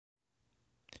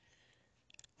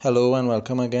Hello and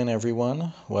welcome again,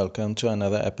 everyone. Welcome to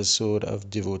another episode of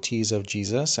Devotees of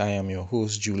Jesus. I am your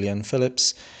host, Julian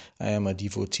Phillips. I am a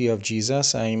devotee of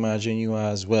Jesus. I imagine you are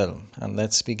as well. And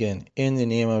let's begin. In the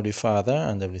name of the Father,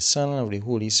 and of the Son, and of the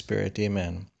Holy Spirit.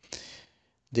 Amen.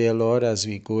 Dear Lord, as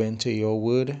we go into your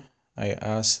word, I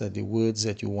ask that the words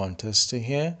that you want us to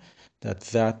hear,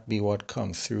 that be what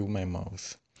comes through my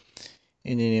mouth.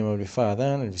 In the name of the Father,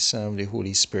 and of the Son, and of the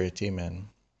Holy Spirit. Amen.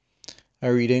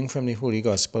 A reading from the Holy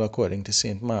Gospel according to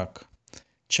St. Mark,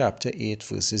 chapter 8,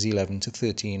 verses 11 to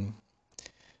 13.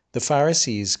 The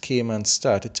Pharisees came and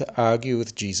started to argue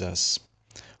with Jesus.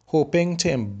 Hoping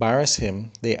to embarrass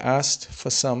him, they asked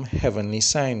for some heavenly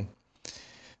sign.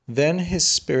 Then his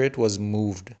spirit was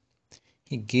moved.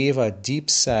 He gave a deep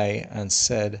sigh and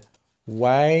said,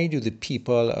 "Why do the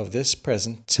people of this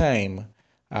present time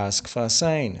ask for a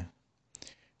sign?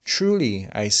 Truly,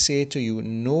 I say to you,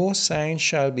 no sign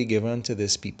shall be given to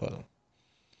this people."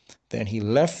 Then he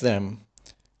left them,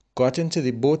 got into the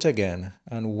boat again,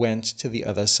 and went to the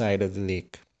other side of the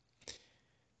lake.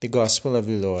 The Gospel of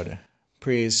the Lord.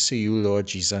 Praise to you, Lord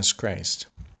Jesus Christ.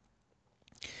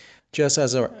 Just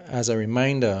as a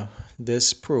reminder,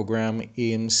 this program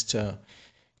aims to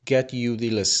get you,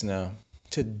 the listener,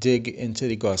 to dig into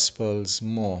the Gospels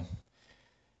more.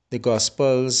 The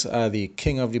Gospels are the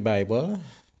king of the Bible.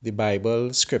 The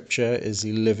Bible, Scripture, is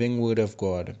the living Word of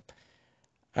God.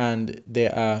 And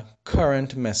there are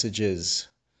current messages.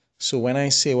 So when I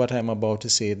say what I'm about to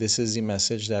say, this is the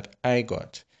message that I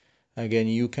got. Again,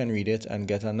 you can read it and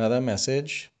get another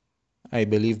message. I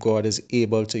believe God is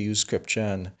able to use Scripture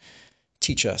and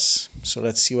teach us. So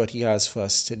let's see what He has for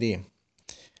us today.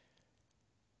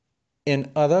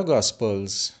 In other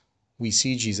Gospels, we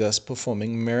see Jesus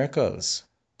performing miracles,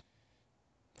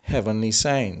 heavenly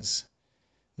signs.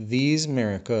 These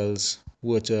miracles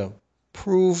were to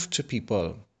prove to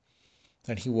people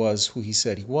that He was who He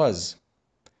said He was.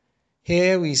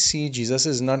 Here we see Jesus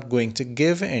is not going to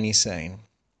give any sign.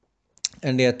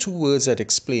 And there are two words that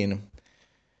explain.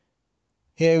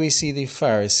 Here we see the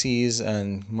Pharisees,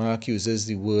 and Mark uses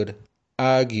the word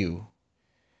argue.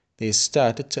 They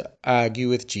started to argue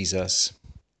with Jesus,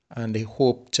 and they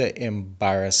hoped to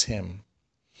embarrass him.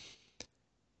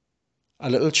 A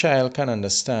little child can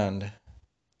understand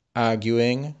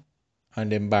arguing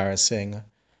and embarrassing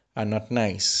are not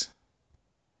nice.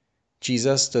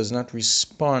 Jesus does not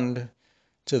respond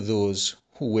to those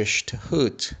who wish to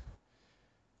hurt.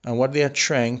 And what they are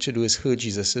trying to do is hurt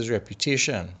Jesus'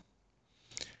 reputation.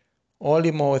 All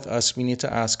the more with us, we need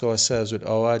to ask ourselves, with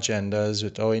our agendas,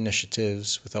 with our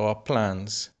initiatives, with our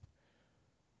plans,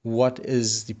 what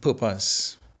is the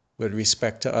purpose with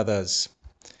respect to others?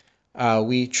 Are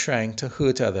we trying to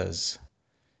hurt others?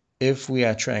 If we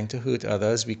are trying to hurt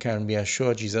others, we can be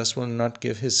assured Jesus will not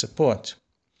give his support.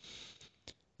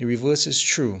 The reverse is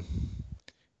true.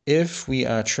 If we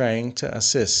are trying to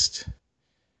assist,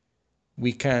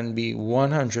 we can be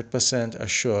 100%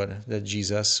 assured that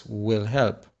Jesus will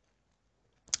help.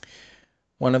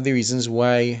 One of the reasons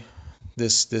why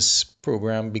this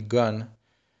program began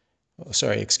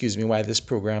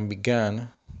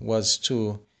was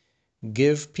to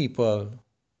give people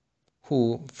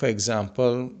who, for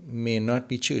example, may not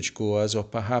be churchgoers or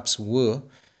perhaps were,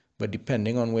 but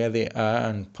depending on where they are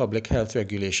and public health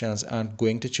regulations aren't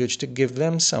going to church, to give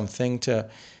them something, to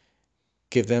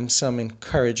give them some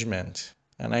encouragement.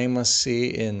 And I must say,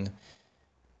 in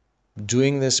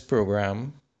doing this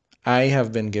program, I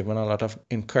have been given a lot of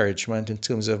encouragement in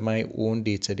terms of my own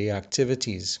day-to-day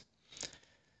activities.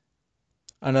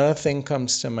 Another thing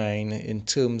comes to mind in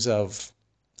terms of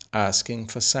asking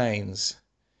for signs.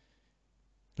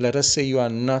 Let us say you are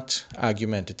not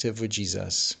argumentative with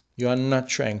Jesus. You are not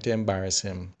trying to embarrass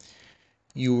him.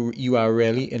 You are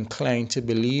really inclined to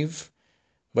believe,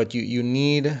 but you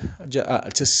need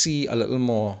to see a little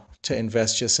more to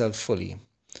invest yourself fully.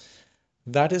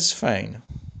 That is fine.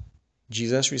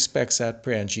 Jesus respects that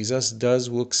prayer, and Jesus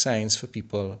does work signs for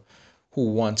people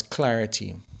who want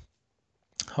clarity.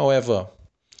 However,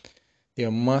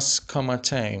 there must come a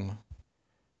time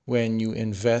when you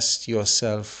invest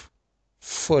yourself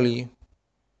fully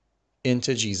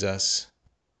into Jesus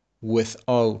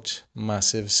without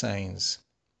massive signs.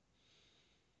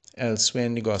 Elsewhere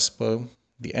in the Gospel,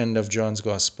 the end of John's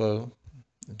Gospel,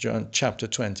 John chapter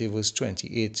 20, verse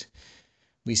 28,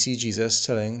 we see Jesus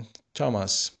telling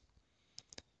Thomas,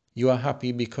 "You are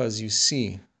happy because you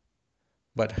see,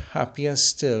 but happier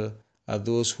still are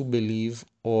those who believe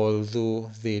although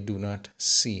they do not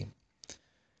see."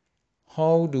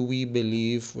 How do we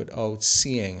believe without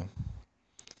seeing?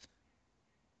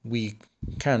 We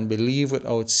can believe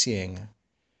without seeing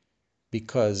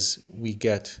because we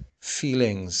get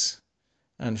feelings,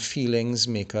 and feelings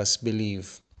make us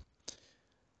believe.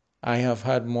 I have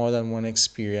had more than one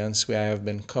experience where I have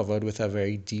been covered with a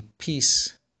very deep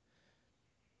peace.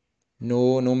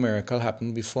 No miracle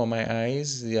happened before my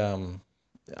eyes.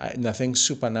 Nothing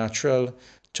supernatural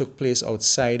took place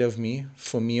outside of me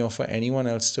for me or for anyone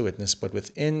else to witness, but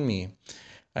within me,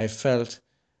 I felt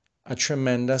a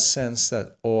tremendous sense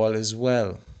that all is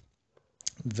well.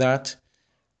 That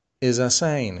is a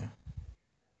sign.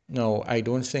 Now, I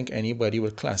don't think anybody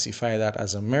would classify that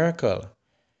as a miracle,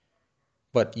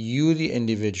 but you, the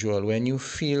individual, when you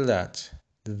feel that,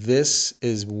 this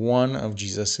is one of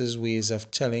Jesus's ways of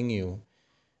telling you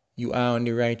you are on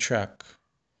the right track.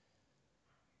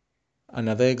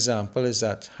 Another example is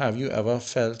that, have you ever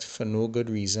felt for no good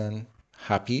reason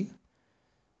happy?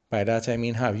 By that I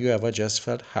mean, have you ever just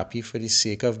felt happy for the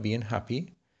sake of being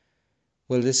happy?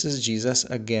 Well, this is Jesus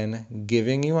again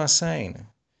giving you a sign.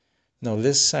 Now,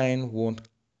 this sign won't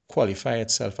qualify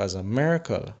itself as a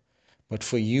miracle, but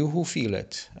for you who feel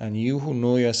it, and you who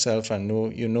know yourself and know,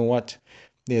 you know what,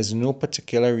 there's no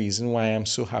particular reason why I'm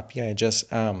so happy, I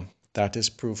just am. That is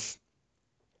proof.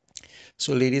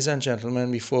 So, ladies and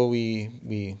gentlemen, before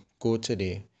we go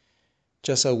today,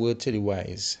 just a word to the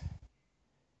wise.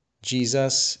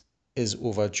 Jesus is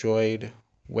overjoyed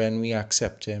when we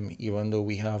accept him, even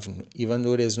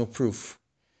though there's no proof.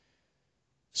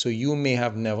 So you may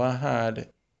have never had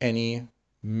any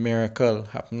miracle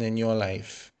happen in your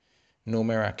life, no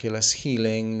miraculous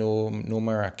healing, no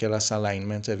miraculous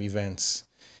alignment of events.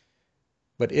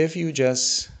 But if you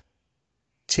just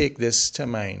take this to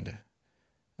mind,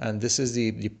 and this is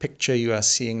the picture you are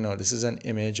seeing now, this is an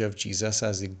image of Jesus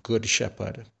as the good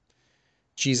shepherd.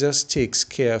 Jesus takes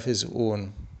care of his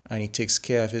own, and he takes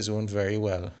care of his own very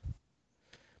well.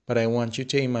 But I want you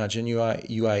to imagine you are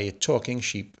a talking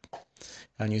sheep,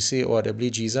 and you say audibly,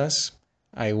 Jesus,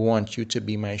 I want you to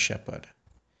be my shepherd.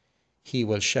 He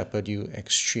will shepherd you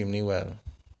extremely well.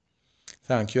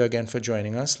 Thank you again for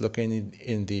joining us. Look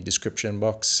in the description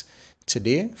box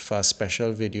today for a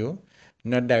special video,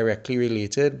 not directly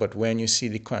related, but when you see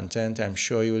the content, I'm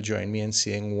sure you will join me in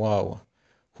saying, wow,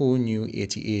 who knew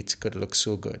 88 could look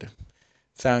so good?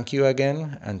 Thank you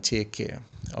again, and take care.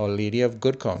 Our Lady of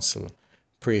Good Counsel,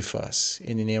 pray for us.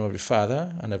 In the name of the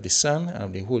Father, and of the Son, and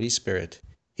of the Holy Spirit.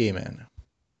 Amen.